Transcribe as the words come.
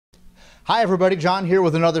Hi everybody, John here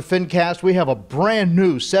with another Fincast. We have a brand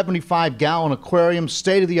new 75-gallon aquarium,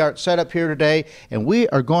 state-of-the-art setup here today, and we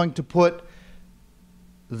are going to put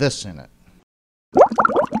this in it.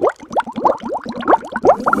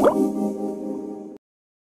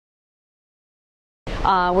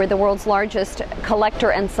 We're the world's largest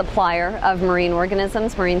collector and supplier of marine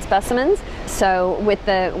organisms, marine specimens. So with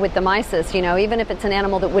the mysis, you know, even if it's an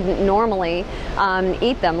animal that wouldn't normally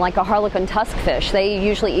eat them, like a harlequin tuskfish, they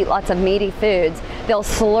usually eat lots of meaty foods. They'll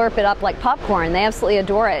slurp it up like popcorn. They absolutely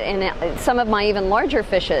adore it. And some of my even larger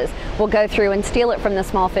fishes will go through and steal it from the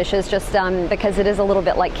small fishes just because it is a little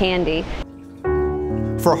bit like candy.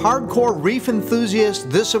 For hardcore reef enthusiasts,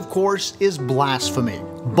 this of course is blasphemy.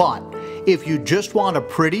 But if you just want a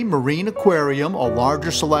pretty marine aquarium, a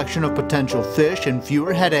larger selection of potential fish, and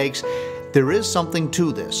fewer headaches, there is something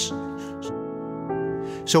to this.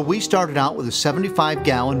 So we started out with a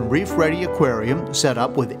 75-gallon reef-ready aquarium set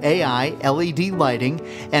up with AI LED lighting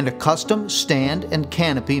and a custom stand and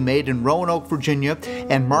canopy made in Roanoke, Virginia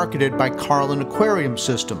and marketed by Carlin Aquarium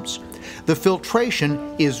Systems. The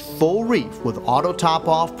filtration is full reef with auto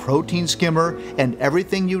top-off, protein skimmer, and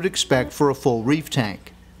everything you'd expect for a full reef tank.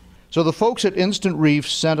 So the folks at Instant Reef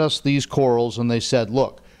sent us these corals and they said,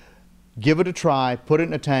 look, give it a try, put it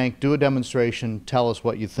in a tank, do a demonstration, tell us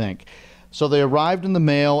what you think. So they arrived in the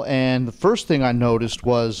mail, and the first thing I noticed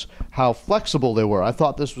was how flexible they were. I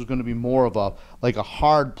thought this was going to be more of a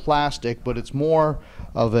hard plastic, but it's more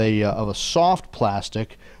of a soft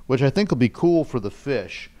plastic, which I think will be cool for the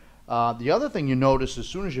fish. The other thing you notice as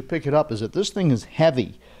soon as you pick it up is that this thing is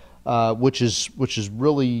heavy, which is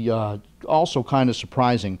really also kind of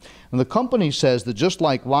surprising. And the company says that just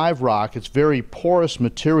like live rock, it's very porous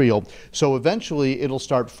material, so eventually it'll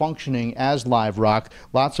start functioning as live rock.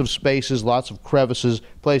 Lots of spaces, lots of crevices,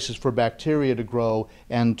 places for bacteria to grow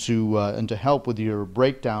and to help with your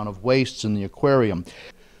breakdown of wastes in the aquarium.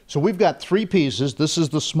 So we've got 3 pieces. This is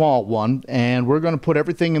the small one, and we're going to put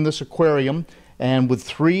everything in this aquarium. And with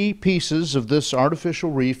 3 pieces of this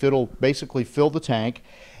artificial reef, it'll basically fill the tank.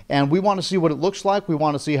 And we want to see what it looks like. We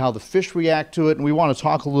want to see how the fish react to it. And we want to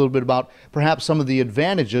talk a little bit about perhaps some of the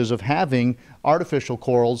advantages of having artificial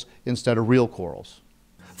corals instead of real corals.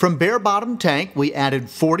 From bare bottom tank, we added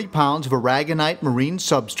 40 pounds of aragonite marine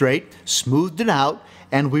substrate, smoothed it out,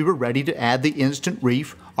 and we were ready to add the Instant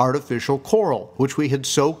Reef artificial coral, which we had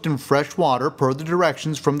soaked in fresh water per the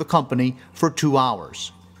directions from the company for 2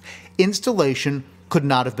 hours. Installation could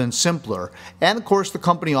not have been simpler, and of course the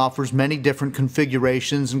company offers many different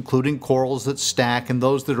configurations, including corals that stack and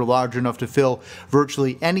those that are large enough to fill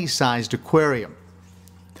virtually any sized aquarium.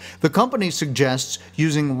 The company suggests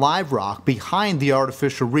using live rock behind the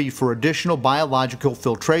artificial reef for additional biological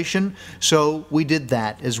filtration, so we did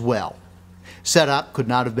that as well. Setup could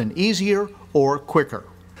not have been easier or quicker.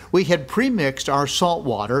 We had pre-mixed our salt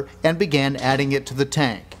water and began adding it to the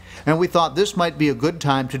tank. And we thought this might be a good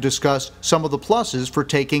time to discuss some of the pluses for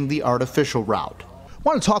taking the artificial route. I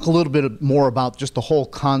want to talk a little bit more about just the whole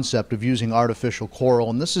concept of using artificial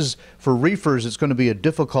coral. And this is, for reefers, it's going to be a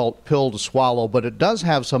difficult pill to swallow, but it does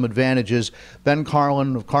have some advantages. Ben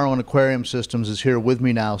Carlin of Carlin Aquarium Systems is here with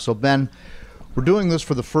me now. So Ben, we're doing this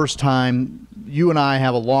for the first time. You and I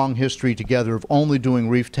have a long history together of only doing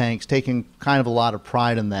reef tanks, taking kind of a lot of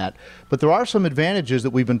pride in that. But there are some advantages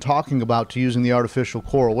that we've been talking about to using the artificial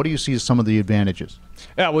coral. What do you see as some of the advantages?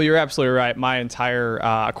 Yeah, well, you're absolutely right. My entire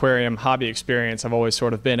aquarium hobby experience, I've always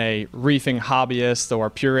sort of been a reefing hobbyist or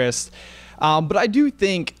purist. But I do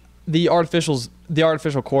think the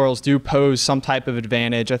artificial corals do pose some type of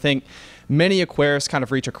advantage. I think many aquarists kind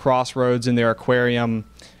of reach a crossroads in their aquarium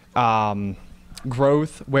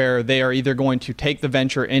growth where they are either going to take the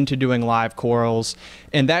venture into doing live corals,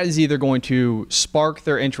 and that is either going to spark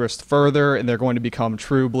their interest further and they're going to become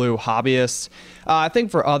true blue hobbyists. I think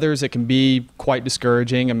for others it can be quite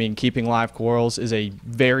discouraging. I mean, keeping live corals is a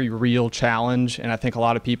very real challenge, and I think a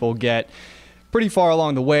lot of people get pretty far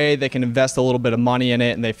along the way. They can invest a little bit of money in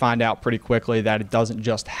it, and they find out pretty quickly that it doesn't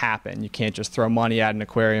just happen. You can't just throw money at an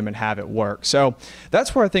aquarium and have it work. So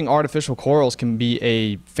that's where I think artificial corals can be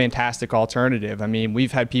a fantastic alternative. I mean,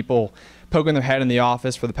 we've had people poking their head in the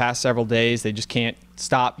office for the past several days. They just can't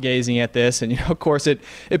stop gazing at this, and you know, of course it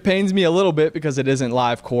pains me a little bit because it isn't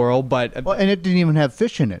live coral, but well, and it didn't even have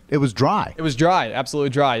fish in it. It was dry. It was dry, absolutely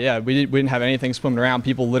dry. Yeah, we didn't have anything swimming around.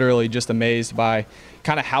 People literally just amazed by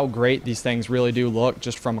kind of how great these things really do look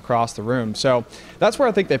just from across the room. So that's where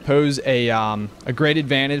I think they pose a great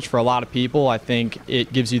advantage for a lot of people. I think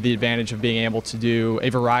it gives you the advantage of being able to do a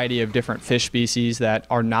variety of different fish species that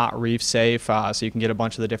are not reef safe. So you can get a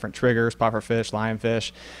bunch of the different triggers, pufferfish,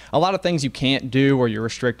 lionfish, a lot of things you can't do or you're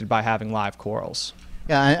restricted by having live corals.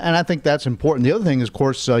 Yeah, and I think that's important. The other thing is, of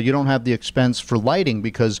course, you don't have the expense for lighting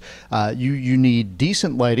because you need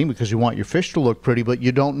decent lighting because you want your fish to look pretty, but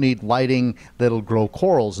you don't need lighting that'll grow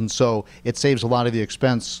corals. And so it saves a lot of the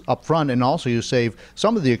expense up front, and also you save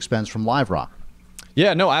some of the expense from live rock.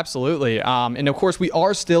 Yeah, no, absolutely. And of course, we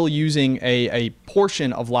are still using a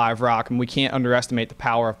portion of live rock, and we can't underestimate the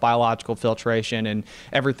power of biological filtration and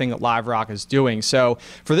everything that live rock is doing. So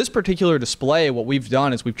for this particular display, what we've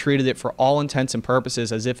done is we've treated it for all intents and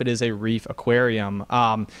purposes as if it is a reef aquarium,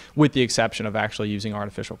 with the exception of actually using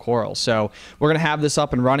artificial corals. So we're going to have this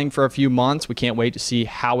up and running for a few months. We can't wait to see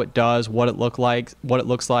how it does, what it looks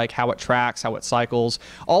like, how it tracks, how it cycles,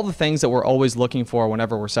 all the things that we're always looking for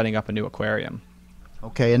whenever we're setting up a new aquarium.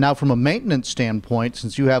 Okay, and now from a maintenance standpoint,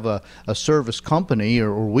 since you have a service company,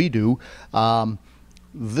 or we do,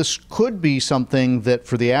 this could be something that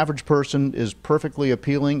for the average person is perfectly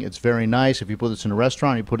appealing. It's very nice. If you put this in a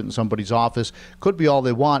restaurant, you put it in somebody's office, could be all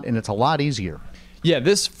they want, and it's a lot easier. Yeah,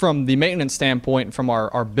 this from the maintenance standpoint, from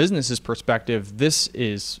our business's perspective, this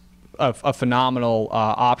is a phenomenal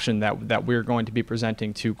option that we're going to be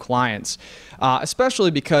presenting to clients, especially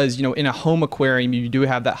because, you know, in a home aquarium, you do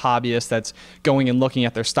have that hobbyist that's going and looking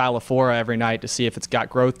at their stylophora every night to see if it's got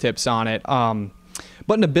growth tips on it.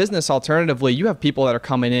 But in a business, alternatively, you have people that are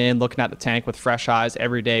coming in, looking at the tank with fresh eyes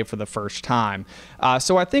every day for the first time.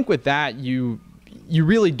 So I think with that, you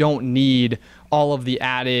really don't need all of the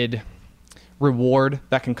added reward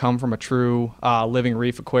that can come from a true living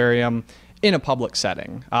reef aquarium in a public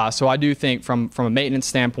setting. So I do think from a maintenance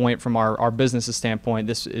standpoint, from our business's standpoint,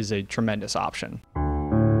 this is a tremendous option.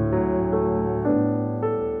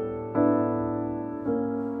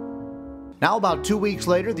 Now about 2 weeks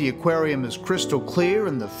later, the aquarium is crystal clear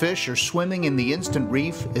and the fish are swimming in the instant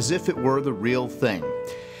reef as if it were the real thing.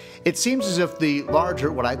 It seems as if the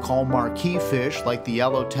larger, what I call marquee fish, like the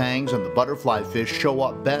yellow tangs and the butterfly fish, show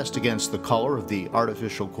up best against the color of the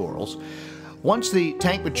artificial corals. Once the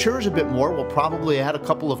tank matures a bit more, we'll probably add a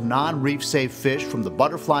couple of non-reef safe fish from the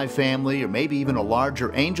butterfly family, or maybe even a larger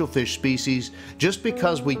angelfish species, just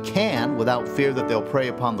because we can, without fear that they'll prey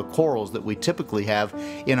upon the corals that we typically have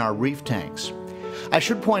in our reef tanks. I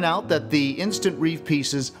should point out that the instant reef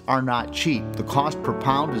pieces are not cheap. The cost per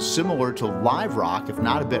pound is similar to live rock, if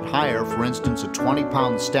not a bit higher. For instance, a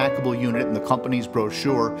 20-pound stackable unit in the company's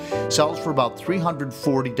brochure sells for about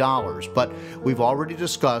 $340, but we've already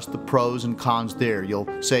discussed the pros and cons there.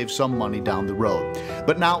 You'll save some money down the road.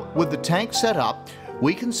 But now, with the tank set up,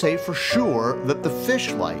 we can say for sure that the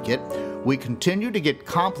fish like it. We continue to get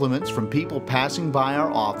compliments from people passing by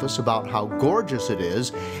our office about how gorgeous it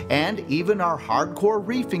is, and even our hardcore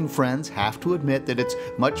reefing friends have to admit that it's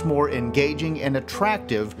much more engaging and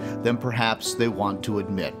attractive than perhaps they want to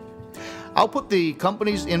admit. I'll put the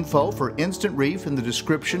company's info for Instant Reef in the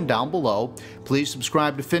description down below. Please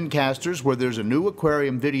subscribe to Fincasters, where there's a new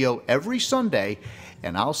aquarium video every Sunday,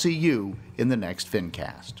 and I'll see you in the next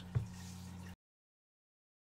Fincast.